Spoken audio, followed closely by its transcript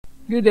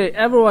Good day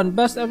everyone,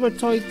 Best Ever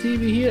Toy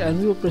TV here, and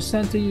we will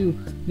present to you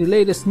the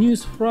latest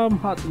news from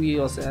Hot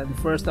Wheels. And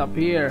first up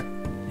here,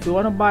 if you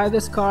want to buy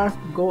this car,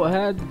 go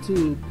ahead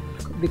to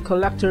the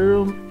Collector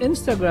Room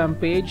Instagram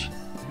page.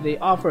 They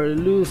offer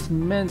loose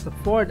mint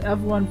Ford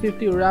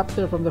F-150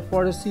 Raptor from the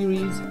 40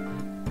 series.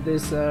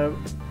 This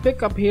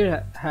pickup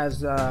here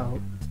has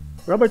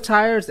rubber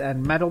tires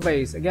and metal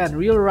base. Again,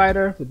 real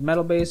rider with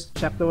metal base.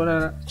 Check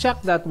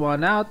that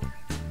one out.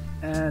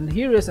 And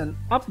here is an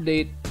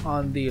update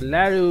on the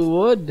Larry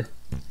Wood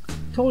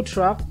tow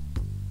truck.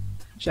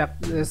 Check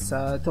this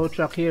tow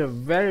truck here,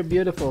 very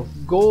beautiful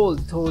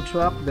gold tow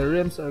truck. The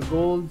rims are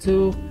gold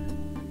too,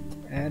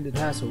 and it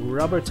has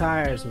rubber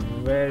tires.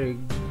 Very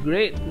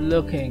great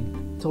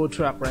looking tow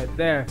truck right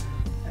there.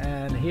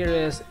 And here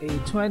is a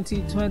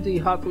 2020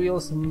 Hot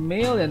Wheels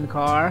mail-in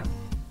car.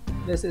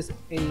 This is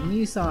a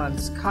Nissan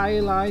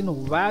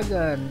Skyline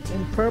wagon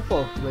in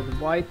purple with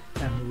white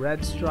and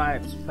red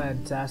stripes.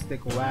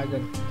 Fantastic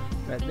wagon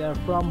right there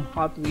from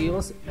Hot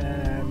Wheels.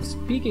 And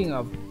speaking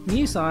of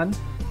Nissan,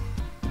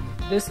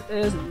 this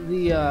is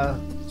the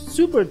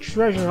super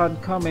treasure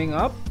hunt coming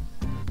up.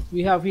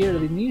 We have here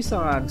the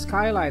Nissan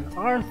Skyline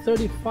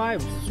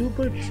R35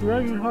 super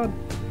treasure hunt.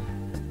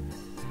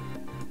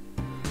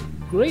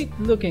 Great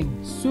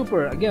looking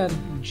super, again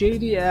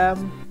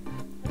JDM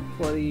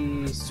for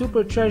the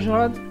super treasure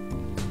hunt.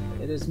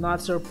 It is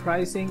not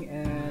surprising.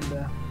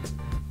 And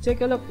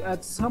take a look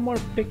at some more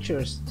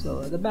pictures.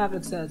 So at the back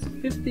it says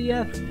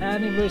 50th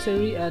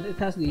anniversary, and it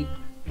has the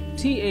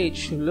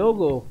TH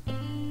logo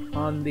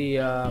on the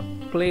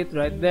plate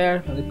right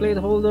there, on the plate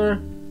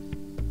holder,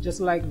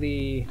 just like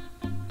the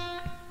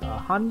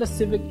Honda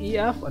Civic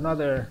EF,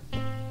 another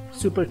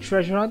super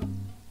treasure hunt.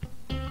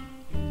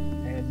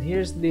 And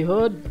here's the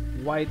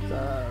hood, white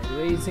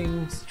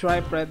racing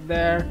stripe right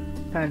there.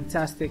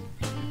 Fantastic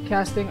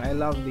casting. I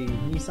love the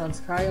Nissan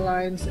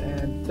Skylines,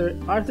 and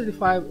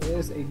R35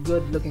 is a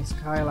good looking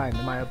Skyline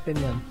in my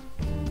opinion.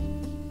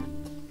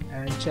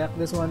 And check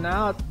this one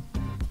out.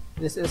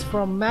 This is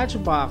from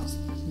Matchbox.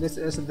 This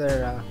is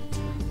their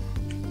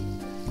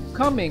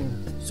coming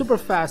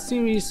Superfast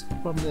series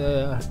from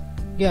the,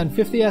 again,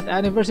 50th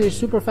anniversary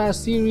Superfast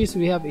series.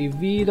 We have a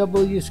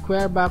VW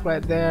Squareback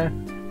right there,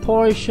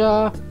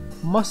 Porsche,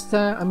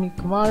 Mustang,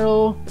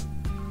 Camaro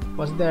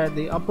was there,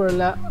 the upper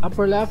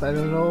left, I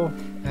don't know,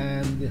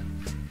 and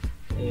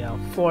a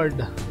Ford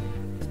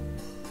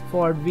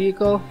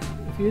vehicle.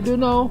 If you do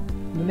know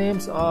the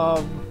names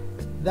of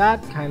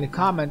that, kindly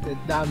comment it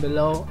down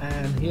below.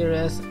 And here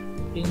is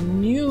a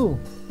new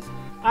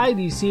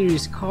ID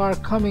series car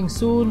coming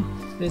soon.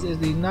 This is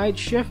the Night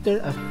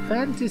Shifter, a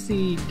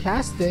fantasy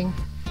casting,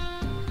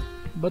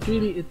 but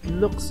really it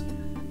looks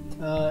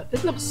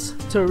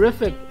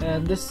terrific.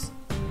 And this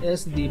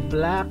is the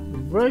black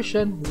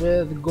version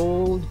with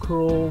gold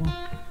chrome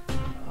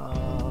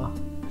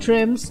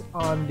trims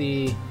on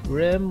the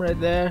rim right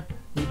there,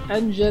 the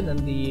engine and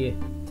the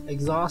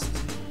exhaust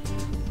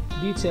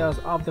details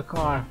of the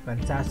car.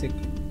 Fantastic.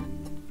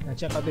 Now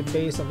check out the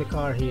base of the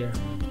car here.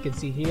 You can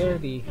see here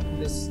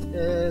this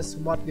is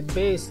what the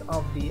base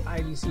of the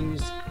ID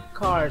series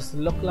cars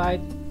look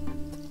like.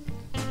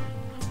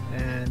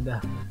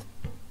 And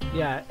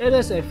yeah, it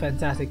is a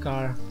fantastic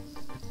car,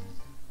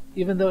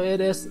 even though it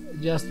is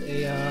just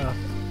a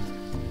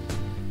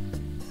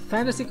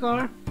fantasy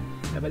car.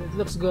 Yeah, but it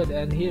looks good.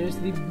 And here's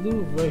the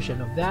blue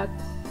version of that.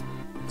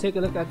 Take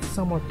a look at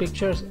some more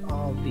pictures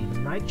of the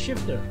Night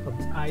Shifter from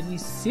the ID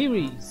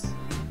series.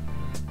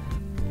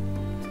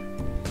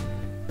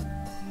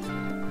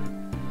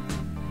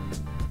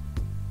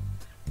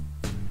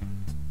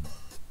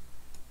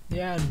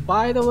 Yeah, and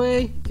by the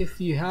way,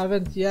 if you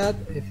haven't yet,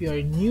 if you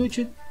are new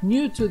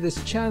to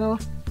this channel,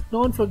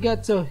 don't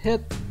forget to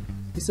hit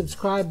the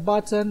subscribe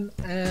button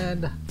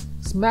and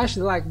smash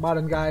the like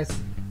button, guys.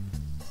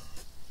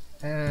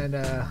 And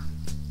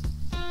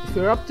if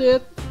you're up to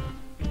it,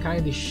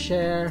 kindly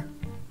share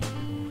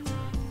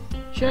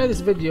this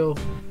video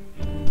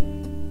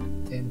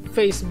in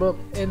Facebook,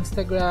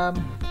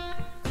 Instagram,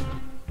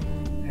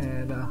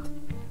 and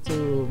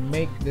to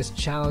make this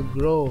channel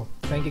grow.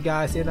 Thank you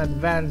guys in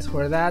advance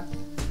for that.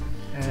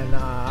 And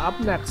up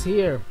next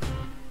here,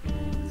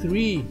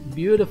 3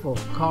 beautiful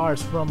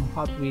cars from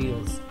Hot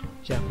Wheels.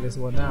 Check this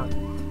one out.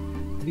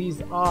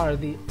 These are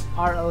the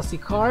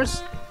RLC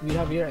cars. We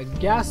have here a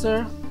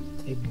Gasser,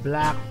 a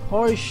black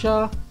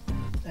Porsche,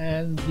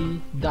 and the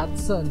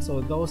Datsun.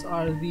 So those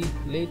are the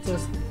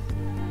latest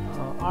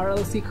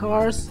RLC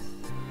cars.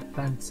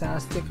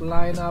 Fantastic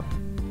lineup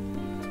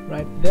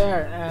right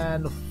there.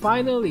 And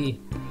finally,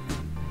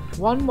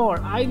 one more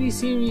ID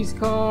series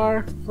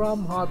car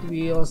from Hot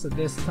Wheels.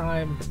 This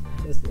time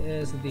this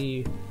is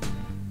the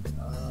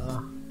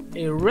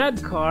a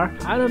red car.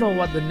 I don't know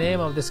what the name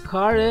of this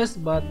car is,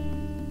 but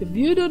if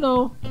you do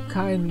know,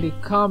 kindly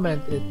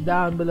comment it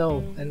down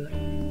below.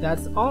 And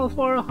that's all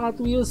for Hot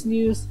Wheels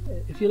news.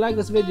 If you like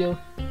this video,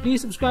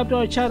 please subscribe to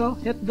our channel,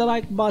 hit the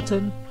like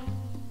button,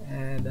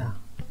 and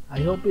I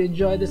hope you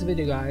enjoyed this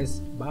video, guys.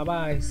 Bye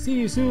bye, see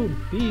you soon,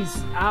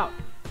 peace out.